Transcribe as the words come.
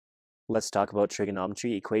Let's talk about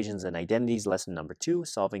trigonometry, equations and identities, lesson number 2,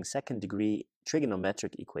 solving second-degree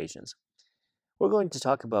trigonometric equations. We're going to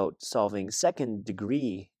talk about solving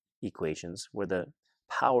second-degree equations where the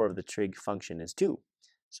power of the trig function is 2.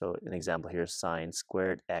 So an example here is sine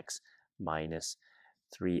squared x minus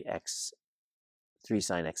 3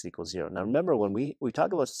 sine x equals 0. Now remember, when we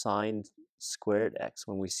talk about sine squared x,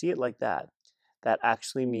 when we see it like that, that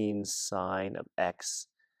actually means sine of x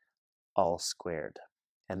all squared.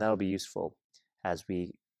 And that'll be useful as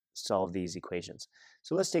we solve these equations.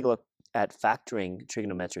 So let's take a look at factoring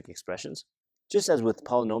trigonometric expressions. Just as with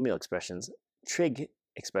polynomial expressions, trig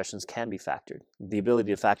expressions can be factored. The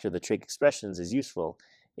ability to factor the trig expressions is useful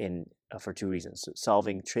for 2 reasons: so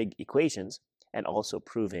solving trig equations and also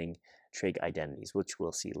proving trig identities, which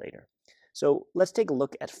we'll see later. So let's take a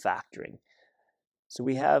look at factoring. So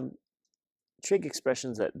we have trig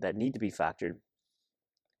expressions that need to be factored.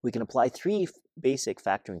 We can apply 3 basic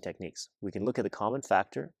factoring techniques. We can look at the common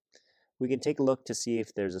factor. We can take a look to see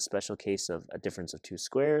if there's a special case of a difference of 2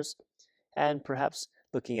 squares, and perhaps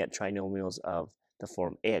looking at trinomials of the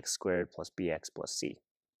form ax squared plus bx plus c,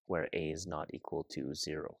 where a is not equal to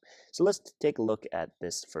 0. So let's take a look at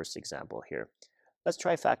this first example here. Let's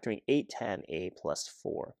try factoring 8 tan a plus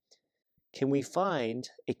 4. Can we find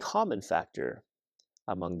a common factor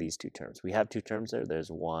among these 2 terms? We have 2 terms there. There's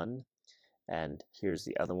 1, and here's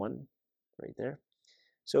the other one right there.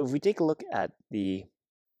 So if we take a look at the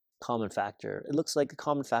common factor, it looks like a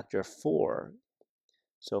common factor of 4.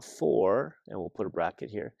 So 4, and we'll put a bracket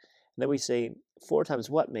here. And then we say 4 times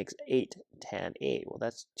what makes 8 tan a? Well,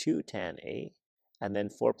 that's 2 tan a. And then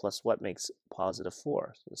 4 plus what makes positive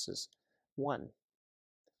 4? So this is 1.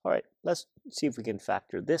 All right, let's see if we can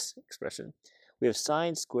factor this expression. We have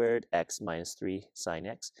sine squared x minus 3 sine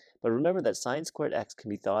x. But remember that sine squared x can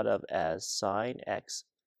be thought of as sine x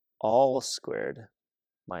all squared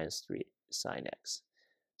minus 3 sine x.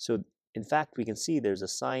 So in fact, we can see there's a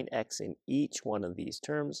sine x in each one of these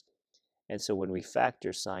terms. And so when we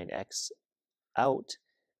factor sine x out,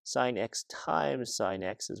 sine x times sine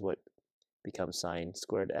x is what becomes sine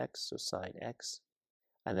squared x, so sine x.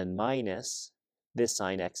 And then minus this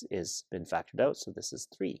sine x is been factored out, so this is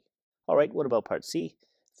 3. All right, what about part C?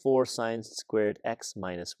 4 sine squared x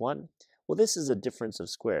minus 1. Well, this is a difference of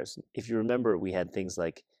squares. If you remember, we had things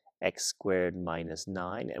like x squared minus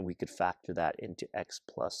 9, and we could factor that into x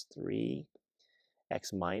plus 3,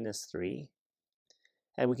 x minus 3.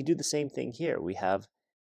 And we can do the same thing here. We have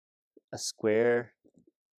a square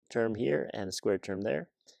term here and a square term there.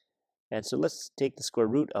 And so let's take the square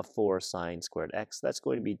root of 4 sine squared x. That's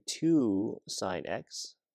going to be 2 sine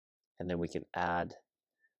x. And then we can add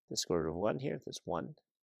the square root of 1 here. There's 1.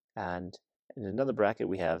 And in another bracket,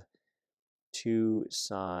 we have 2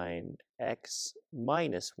 sine x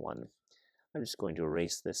minus 1. I'm just going to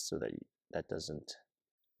erase this so that that doesn't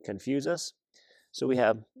confuse us. So we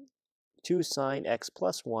have 2 sine x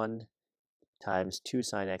plus 1 times 2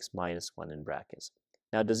 sine x minus 1 in brackets.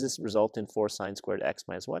 Now, does this result in 4 sine squared x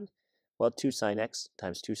minus 1? Well, 2 sine x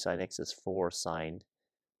times 2 sine x is 4 sine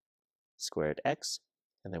squared x.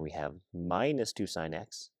 And then we have minus 2 sine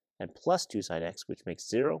x and plus 2 sine x, which makes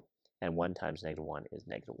 0. And 1 times negative 1 is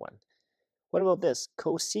negative 1. What about this?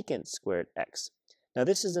 Cosecant squared x. Now,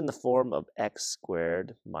 this is in the form of x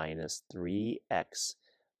squared minus 3x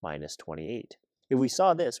minus 28. If we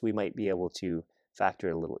saw this, we might be able to factor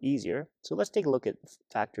it a little easier. So let's take a look at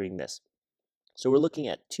factoring this. So we're looking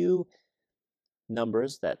at 2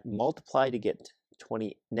 numbers that multiply to get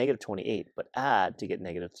negative 28, but add to get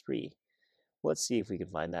negative 3. Let's see if we can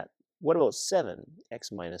find that. What about 7?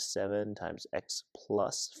 X minus 7 times x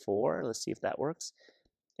plus 4. Let's see if that works.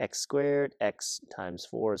 X squared, x times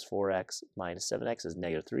 4 is 4x, minus 7x is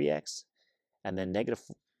negative 3x. And then negative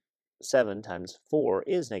 7 times 4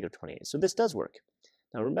 is negative 28. So this does work.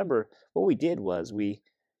 Now remember, what we did was we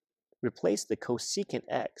replaced the cosecant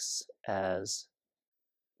x as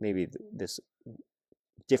maybe this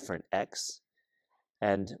different x.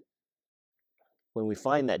 And when we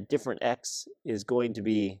find that different x is going to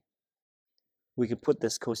be, we could put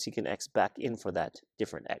this cosecant x back in for that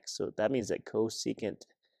different x. So that means that cosecant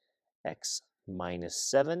x minus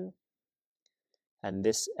 7, and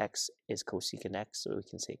this x is cosecant x, so we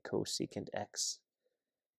can say cosecant x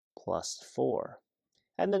plus 4.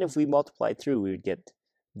 And then if we multiply through, we would get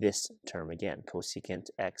this term again. Cosecant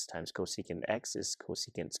x times cosecant x is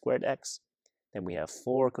cosecant squared x. Then we have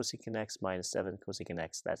 4 cosecant x minus 7 cosecant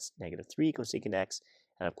x. That's negative 3 cosecant x.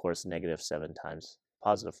 And of course, negative 7 times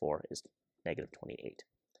positive 4 is negative 28.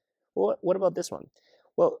 Well, what about this one?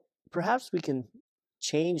 Well, perhaps we can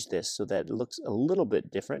change this so that it looks a little bit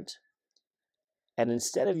different. And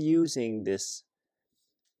instead of using this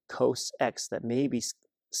cos x that maybe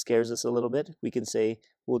scares us a little bit, we can say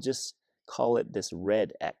we'll just call it this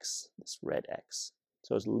red x,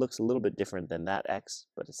 So it looks a little bit different than that x,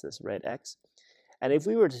 but it's this red x. And if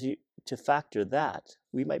we were to factor that,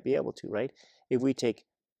 we might be able to, right? If we take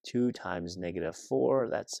 2 times -4,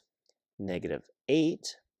 that's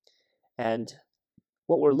 -8. And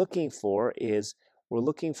what we're looking for is we're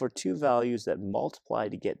looking for two values that multiply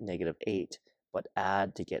to get -8, but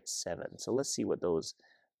add to get 7. So let's see what those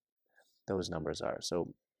numbers are.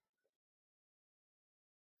 So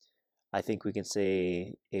I think we can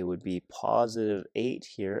say it would be +8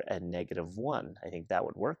 here and -1. I think that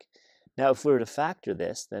would work. Now, if we were to factor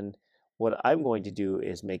this, then what I'm going to do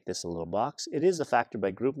is make this a little box. It is a factor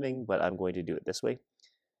by grouping, but I'm going to do it this way.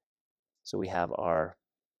 So we have our,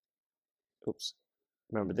 oops,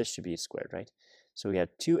 remember this should be squared, right? So we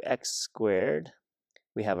have 2x squared.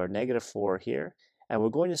 We have our -4 here, and we're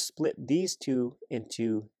going to split these two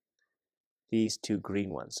into these two green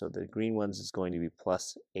ones. So the green ones is going to be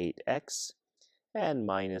 +8x and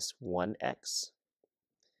 -1x.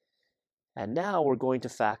 And now we're going to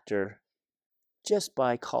factor just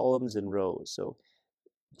by columns and rows. So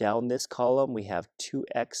down this column, we have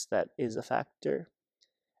 2x that is a factor.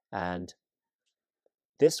 And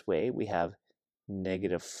this way, we have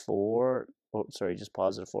 -4, oh, sorry, just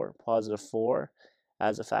 +4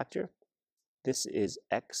 as a factor. This is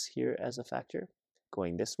x here as a factor.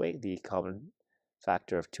 Going this way, the common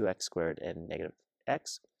factor of 2x squared and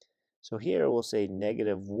 -x. So here we'll say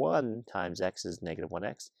 -1 times x is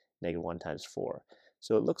 -1x, -1 times 4.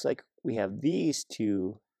 So it looks like we have these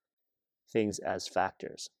two things as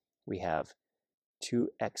factors. We have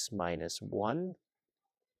 2x minus 1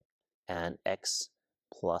 and x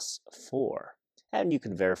plus 4. And you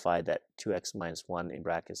can verify that 2x minus 1 in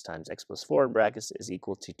brackets times x plus 4 in brackets is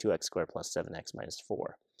equal to 2x squared plus 7x minus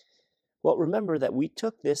 4. Well, remember that we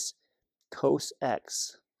took this cos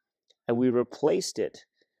x and we replaced it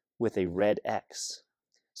with a red x.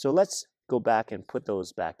 So let's go back and put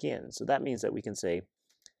those back in. So that means that we can say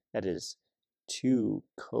that is 2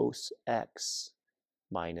 cos x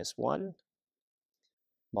minus 1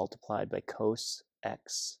 multiplied by cos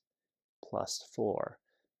x plus 4.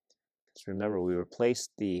 Just remember, we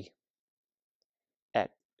replaced the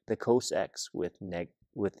cos x with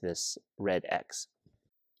this red x.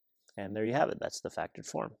 And there you have it. That's the factored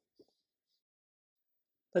form.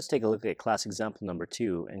 Let's take a look at class example number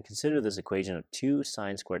 2 and consider this equation of 2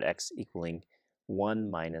 sine squared x equaling 1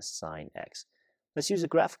 minus sine x. Let's use a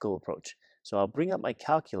graphical approach. So I'll bring up my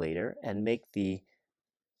calculator and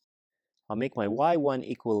I'll make my y1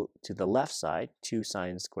 equal to the left side, 2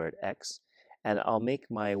 sine squared x, and I'll make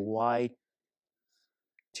my y2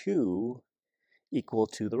 equal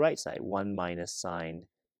to the right side, 1 minus sine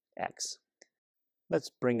x. Let's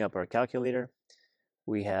bring up our calculator.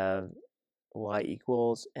 We have y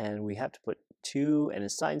equals, and we have to put 2 and a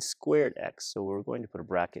sine squared x. So we're going to put a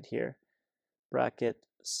bracket here. Bracket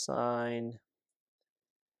sine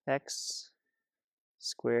x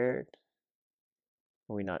squared.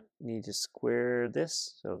 We not need to square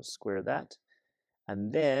this, so square that.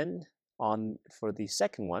 And then for the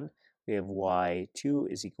second one, we have y2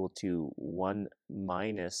 is equal to 1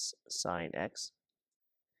 minus sine x.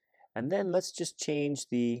 And then let's just change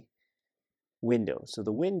the window. So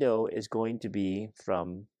the window is going to be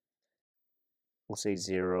from, we'll say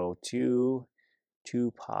 0 to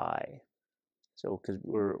 2 pi. So because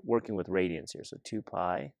we're working with radians here, so 2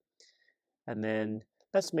 pi. And then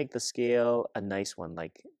let's make the scale a nice one,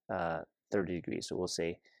 like 30 degrees. So we'll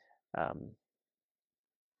say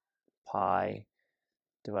pi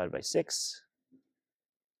divided by 6.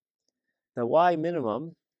 The y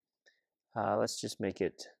minimum, let's just make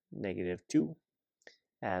it -2.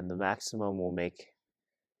 And the maximum will make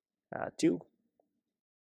 2.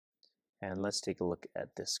 And let's take a look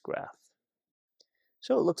at this graph.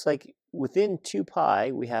 So it looks like within 2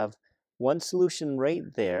 pi, we have one solution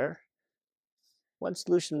right there, one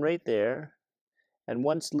solution right there, and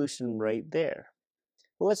one solution right there.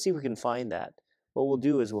 Well, let's see if we can find that. What we'll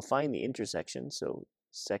do is we'll find the intersection. So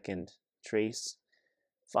second trace,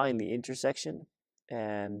 find the intersection,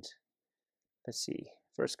 and let's see,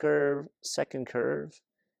 first curve, second curve,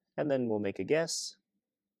 and then we'll make a guess,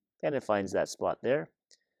 and it finds that spot there.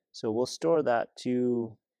 So we'll store that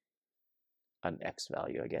to an x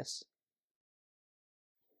value, I guess.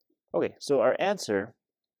 Okay, so our answer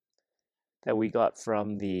that we got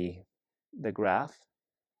from the graph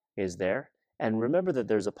is there. And remember that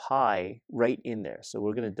there's a pi right in there. So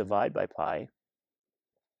we're going to divide by pi.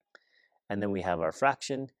 And then we have our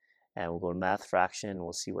fraction. And we'll go to math fraction. And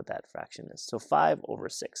we'll see what that fraction is. So 5 over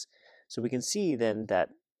 6. So we can see then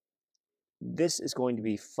that this is going to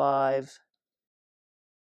be 5.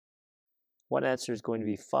 One answer is going to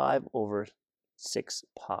be 5 over 6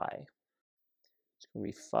 pi. It's going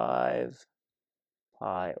to be 5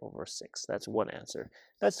 pi over 6. That's one answer.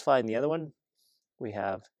 Let's find the other one. We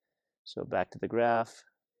have, so back to the graph.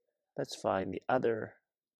 Let's find the other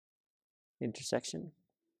intersection.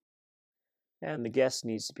 And the guess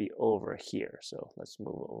needs to be over here. So let's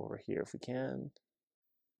move over here if we can.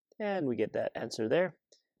 And we get that answer there.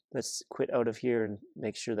 Let's quit out of here and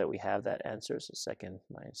make sure that we have that answer. So second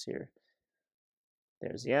minus here.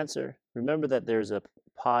 There's the answer. Remember that there's a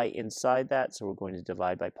pi inside that, so we're going to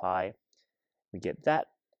divide by pi. We get that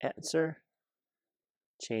answer.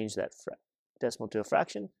 Change that decimal to a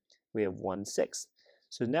fraction. We have 1/6.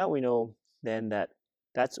 So now we know then that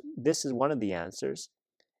this is one of the answers,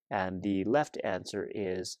 and the left answer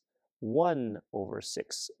is 1 over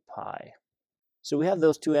 6 pi. So we have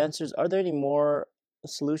those two answers. Are there any more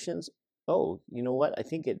solutions? Oh, you know what? I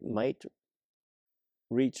think it might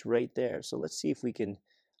reach right there. So let's see if we can,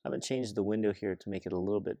 I'm going to change the window here to make it a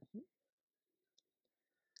little bit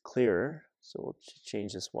clearer. So we'll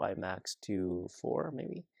change this y max to 4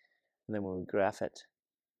 maybe. And then when we graph it,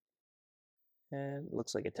 and it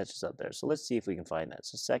looks like it touches up there. So let's see if we can find that.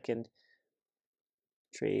 So second,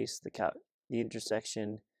 trace the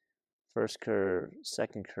intersection, first curve,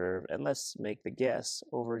 second curve, and let's make the guess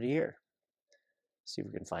over here. See if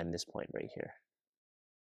we can find this point right here.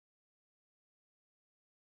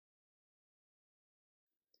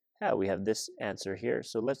 Yeah, we have this answer here.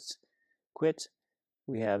 So let's quit.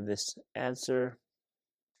 We have this answer,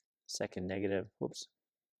 second negative, whoops.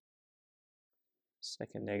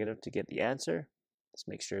 Second negative to get the answer. Let's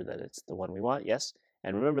make sure that it's the one we want, yes.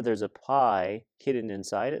 And remember there's a pi hidden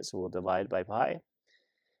inside it, so we'll divide by pi.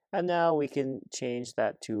 And now we can change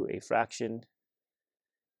that to a fraction,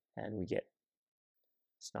 and we get,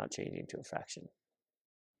 it's not changing to a fraction.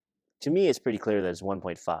 To me, it's pretty clear that it's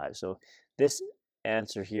 1.5. So this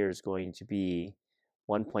answer here is going to be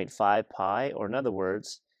 1.5 pi, or in other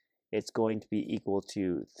words, it's going to be equal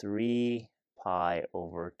to 3 pi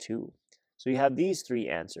over 2. So you have these three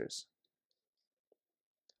answers.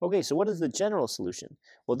 Okay, so what is the general solution?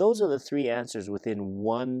 Well, those are the three answers within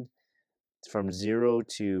one, from 0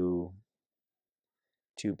 to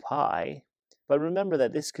pi. But remember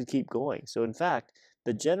that this could keep going. So in fact,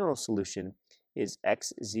 the general solution is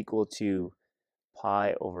x is equal to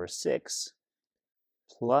pi over 6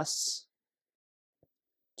 plus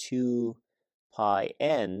 2 pi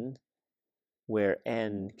n, where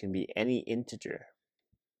n can be any integer.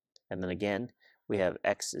 And then again, we have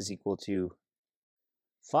x is equal to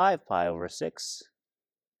 5 pi over 6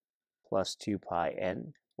 plus 2 pi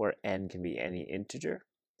n, where n can be any integer.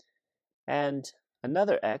 And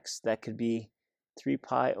another x that could be 3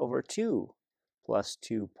 pi over 2 plus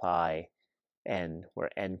 2 pi n, where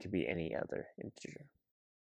n could be any other integer.